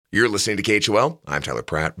You're listening to KHOL. I'm Tyler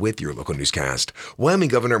Pratt with your local newscast. Wyoming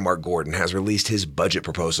Governor Mark Gordon has released his budget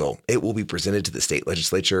proposal. It will be presented to the state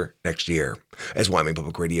legislature next year. As Wyoming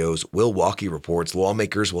Public Radio's Will Walkie reports,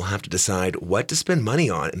 lawmakers will have to decide what to spend money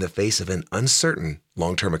on in the face of an uncertain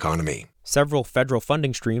long-term economy. Several federal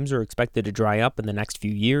funding streams are expected to dry up in the next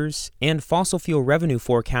few years, and fossil fuel revenue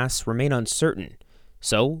forecasts remain uncertain.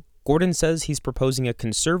 So, Gordon says he's proposing a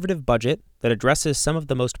conservative budget that addresses some of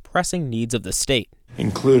the most pressing needs of the state,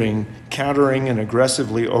 including countering an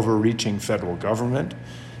aggressively overreaching federal government,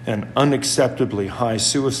 an unacceptably high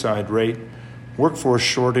suicide rate, workforce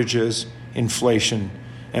shortages, inflation,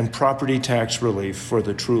 and property tax relief for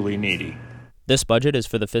the truly needy. This budget is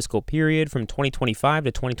for the fiscal period from 2025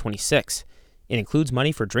 to 2026. It includes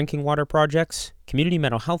money for drinking water projects, community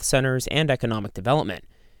mental health centers, and economic development.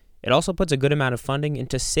 It also puts a good amount of funding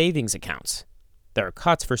into savings accounts. There are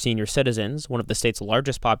cuts for senior citizens, one of the state's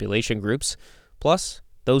largest population groups, plus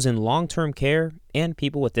those in long-term care and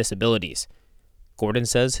people with disabilities. Gordon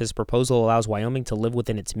says his proposal allows Wyoming to live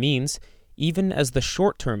within its means, even as the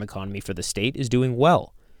short-term economy for the state is doing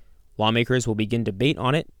well. Lawmakers will begin debate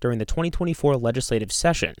on it during the 2024 legislative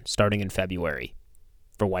session starting in February.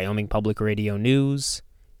 For Wyoming Public Radio News,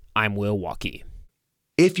 I'm Will Walkie.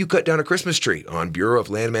 If you cut down a Christmas tree on Bureau of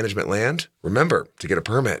Land Management land, remember to get a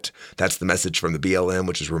permit. That's the message from the BLM,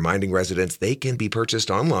 which is reminding residents they can be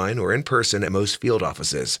purchased online or in person at most field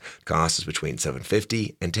offices. Cost is between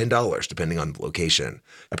 $7.50 and $10, depending on the location.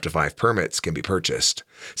 Up to 5 permits can be purchased.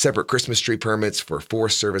 Separate Christmas tree permits for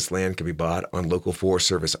Forest Service land can be bought on local Forest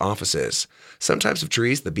Service offices. Some types of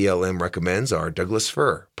trees the BLM recommends are Douglas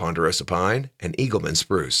fir, ponderosa pine, and Eagleman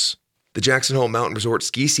spruce. The Jackson Hole Mountain Resort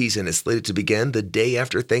ski season is slated to begin the day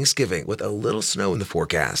after Thanksgiving with a little snow in the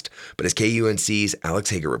forecast. But as KUNC's Alex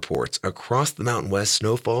Hager reports, across the Mountain West,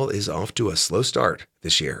 snowfall is off to a slow start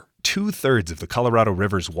this year. 2/3 of the Colorado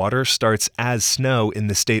River's water starts as snow in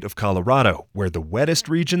the state of Colorado, where the wettest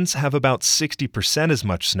regions have about 60% as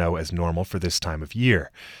much snow as normal for this time of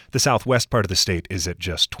year. The southwest part of the state is at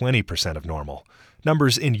just 20% of normal.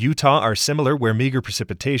 Numbers in Utah are similar, where meager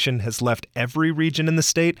precipitation has left every region in the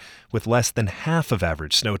state with less than half of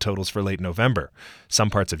average snow totals for late November.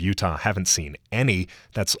 Some parts of Utah haven't seen any.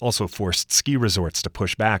 That's also forced ski resorts to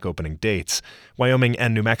push back opening dates. Wyoming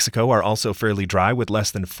and New Mexico are also fairly dry, with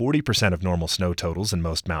less than 40% of normal snow totals in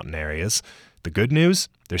most mountain areas. The good news?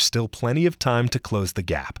 There's still plenty of time to close the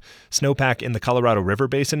gap. Snowpack in the Colorado River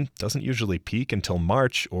Basin doesn't usually peak until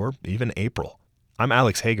March or even April. I'm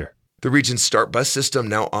Alex Hager. The region's START bus system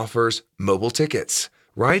now offers mobile tickets.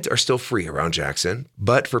 Rides are still free around Jackson,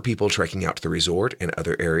 but for people trekking out to the resort and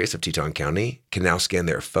other areas of Teton County, can now scan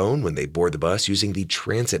their phone when they board the bus using the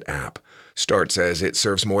Transit app. START says it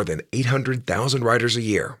serves more than 800,000 riders a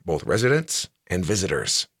year, both residents and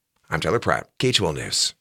visitors. I'm Tyler Pratt, KHOL News.